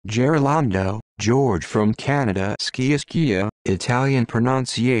Gerlando, George from Canada. Sciascia, Italian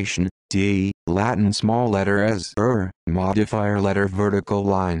pronunciation, D, Latin small letter S, modifier letter vertical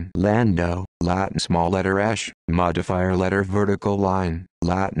line. Lando, Latin small letter S, modifier letter vertical line.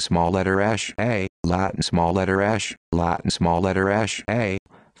 Latin small letter S, A, Latin small letter S, Latin small letter S, A.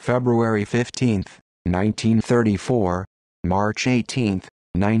 February 15, 1934, March 18,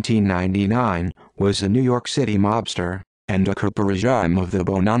 1999, was a New York City mobster and a corporation of the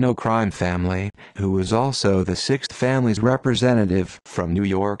Bonanno crime family, who was also the sixth family's representative from New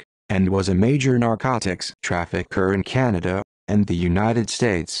York, and was a major narcotics trafficker in Canada and the United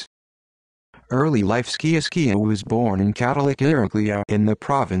States. Early life. Sciascia was born in Catholic Iriglia in the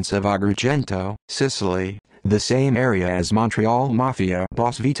province of Agrigento, Sicily, the same area as Montreal Mafia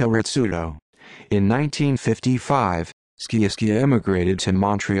boss Vito Rizzuto. In 1955, Sciascia immigrated to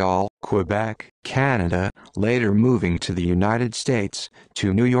Montreal, Quebec, Canada, later moving to the United States,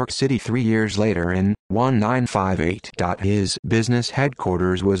 to New York City 3 years later in 1958. His business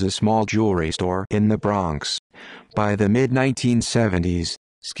headquarters was a small jewelry store in the Bronx. By the mid-1970s,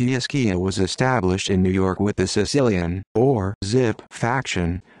 Sciascia was established in New York with the Sicilian, or Zip,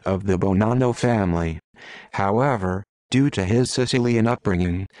 faction of the Bonanno family. However, due to his Sicilian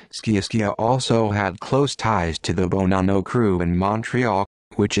upbringing, Sciascia also had close ties to the Bonanno crew in Montreal,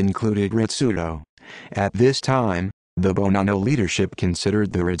 which included Rizzuto. At this time, the Bonanno leadership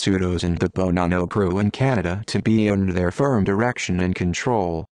considered the Rizzutos and the Bonanno crew in Canada to be under their firm direction and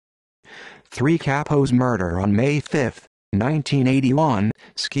control. 3 Capos murder. On May 5, 1981,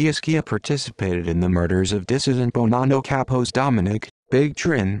 Sciascia participated in the murders of dissident Bonanno capos Dominic, Big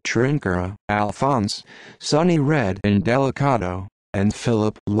Trincara, Alphonse, Sonny Red and Delicato, and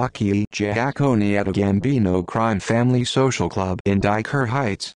Philip Lucky Giacconi at a Gambino crime family social club in Dyker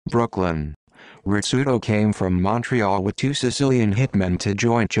Heights, Brooklyn. Rizzuto came from Montreal with 2 Sicilian hitmen to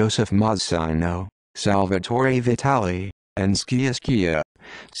join Joseph Mazzino, Salvatore Vitali, and Sciascia.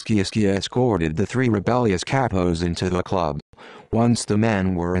 Sciascia escorted the 3 rebellious capos into the club. Once the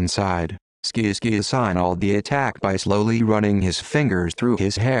men were inside, Sciascia signaled the attack by slowly running his fingers through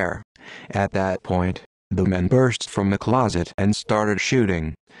his hair. At that point, the men burst from the closet and started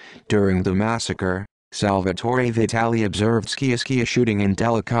shooting. During the massacre, Salvatore Vitali observed Sciascia shooting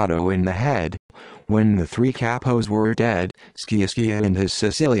Delicato in the head. When the 3 capos were dead, Sciascia and his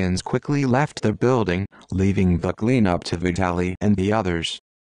Sicilians quickly left the building, leaving the cleanup to Vitali and the others.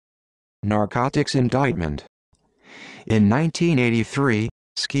 Narcotics indictment. In 1983,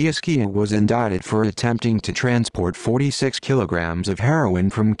 Sciascia was indicted for attempting to transport 46 kilograms of heroin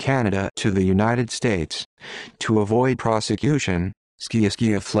from Canada to the United States. To avoid prosecution,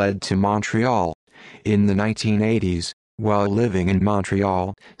 Sciascia fled to Montreal. In the 1980s, while living in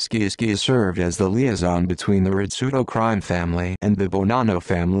Montreal, Sciascia served as the liaison between the Rizzuto crime family and the Bonanno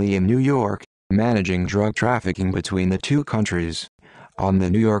family in New York, managing drug trafficking between the 2 countries. On the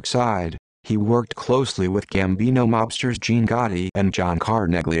New York side, he worked closely with Gambino mobsters Gene Gotti and John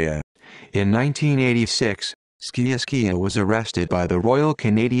Carneglia. In 1986, Sciascia was arrested by the Royal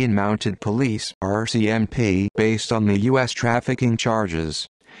Canadian Mounted Police (RCMP) based on the U.S. trafficking charges.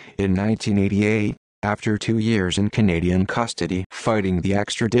 In 1988, after 2 years in Canadian custody fighting the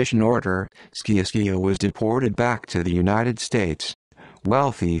extradition order, Sciascia was deported back to the United States.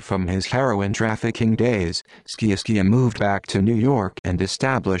 Wealthy from his heroin trafficking days, Sciascia moved back to New York and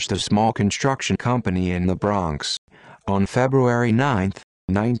established a small construction company in the Bronx. On February 9,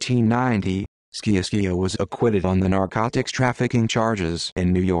 1990, Sciascia was acquitted on the narcotics trafficking charges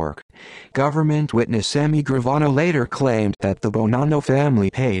in New York. Government witness Sammy Gravano later claimed that the Bonanno family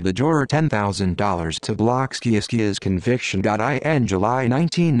paid the juror $10,000 to block Sciascia's conviction. In July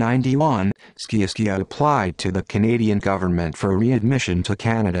 1991, Sciascia applied to the Canadian government for readmission to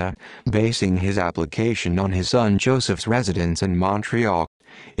Canada, basing his application on his son Joseph's residence in Montreal.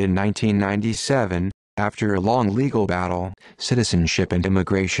 In 1997, after a long legal battle, Citizenship and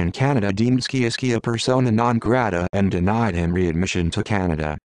Immigration Canada deemed Sciascia persona non grata and denied him readmission to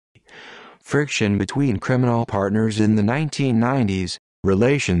Canada. Friction between criminal partners. In the 1990s,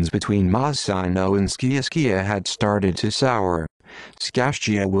 relations between Mazzino and Sciascia had started to sour.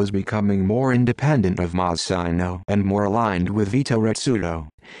 Sciascia was becoming more independent of Mazzino and more aligned with Vito Rizzuto.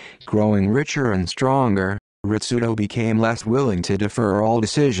 Growing richer and stronger, Rizzuto became less willing to defer all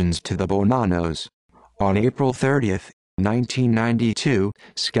decisions to the Bonannos. On April 30, 1992,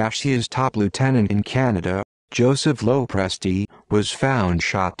 Sciascia's top lieutenant in Canada, Joseph Lopresti, was found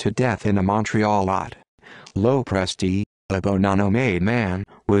shot to death in a Montreal lot. Lopresti, a Bonanno-made man,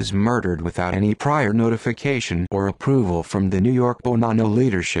 was murdered without any prior notification or approval from the New York Bonanno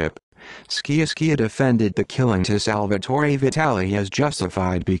leadership. Sciascia defended the killing to Salvatore Vitali as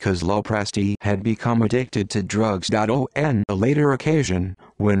justified because Lopresti had become addicted to drugs. On a later occasion,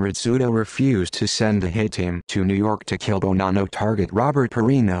 when Rizzuto refused to send a hit team to New York to kill Bonanno target Robert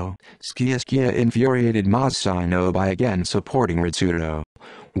Perino, Sciascia infuriated Mazzino by again supporting Rizzuto.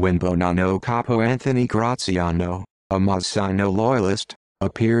 When Bonanno capo Anthony Graziano, a Mazzino loyalist,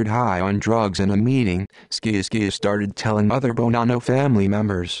 appeared high on drugs in a meeting, Sciascia started telling other Bonanno family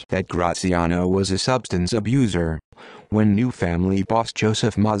members that Graziano was a substance abuser. When new family boss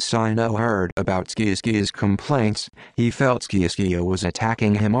Joseph Mazzino heard about Sciascia's complaints, he felt Sciascia was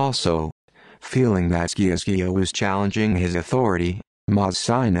attacking him also. Feeling that Sciascia was challenging his authority,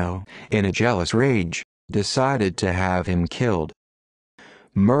 Mazzino, in a jealous rage, decided to have him killed.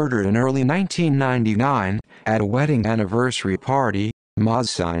 Murdered in early 1999, at a wedding anniversary party,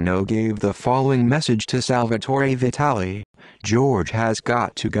 Mazzino gave the following message to Salvatore Vitali: "George has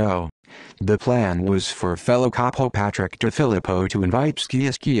got to go." The plan was for fellow capo Patrick De Filippo to invite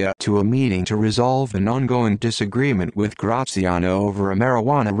Sciascia to a meeting to resolve an ongoing disagreement with Graziano over a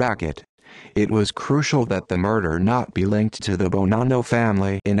marijuana racket. It was crucial that the murder not be linked to the Bonanno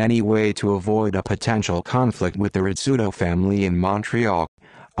family in any way to avoid a potential conflict with the Rizzuto family in Montreal.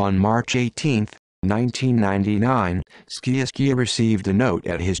 On March 18, 1999, Sciascia received a note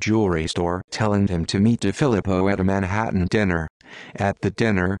at his jewelry store telling him to meet De Filippo at a Manhattan dinner. At the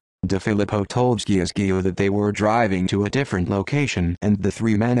dinner, De Filippo told Sciascia that they were driving to a different location and the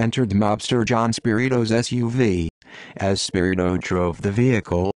three men entered mobster John Spirito's SUV. As Spirito drove the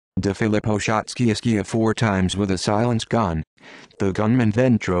vehicle, De Filippo shot Sciascia 4 times with a silenced gun. The gunman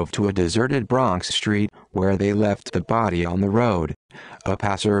then drove to a deserted Bronx street, where they left the body on the road. A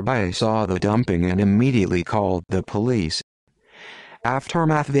passerby saw the dumping and immediately called the police.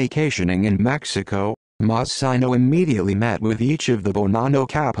 Aftermath: vacationing in Mexico, Mazzino immediately met with each of the Bonanno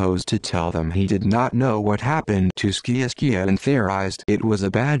capos to tell them he did not know what happened to Sciascia and theorized it was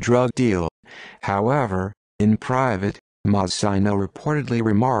a bad drug deal. However, in private, Mazzino reportedly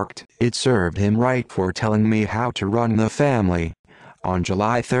remarked, "It served him right for telling me how to run the family." On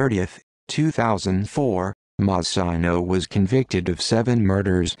July 30, 2004, Mazzino was convicted of 7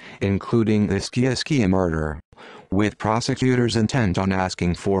 murders, including the Sciascia murder. With prosecutors intent on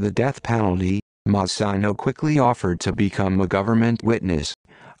asking for the death penalty, Mazzino quickly offered to become a government witness.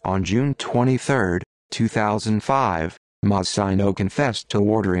 On June 23, 2005, Mazzino confessed to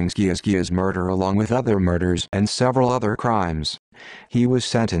ordering Sciascia's murder along with other murders and several other crimes. He was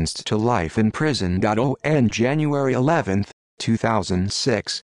sentenced to life in prison. On January 11,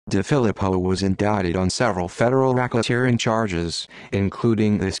 2006, De Filippo was indicted on several federal racketeering charges,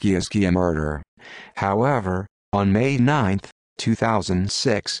 including the Sciascia murder. However, on May 9,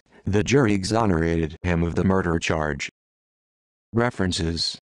 2006, the jury exonerated him of the murder charge.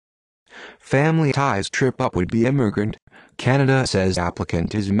 References: Family ties trip up would-be immigrant. Canada says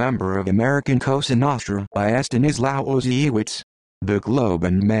applicant is member of American Cosa Nostra by Stanislaw Oziewicz. The Globe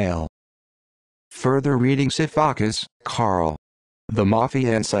and Mail. Further reading: Sifakis, Carl. The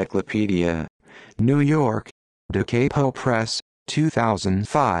Mafia Encyclopedia. New York: Da Capo Press,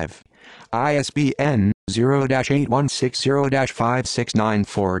 2005. ISBN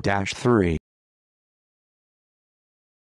 0-8160-5694-3.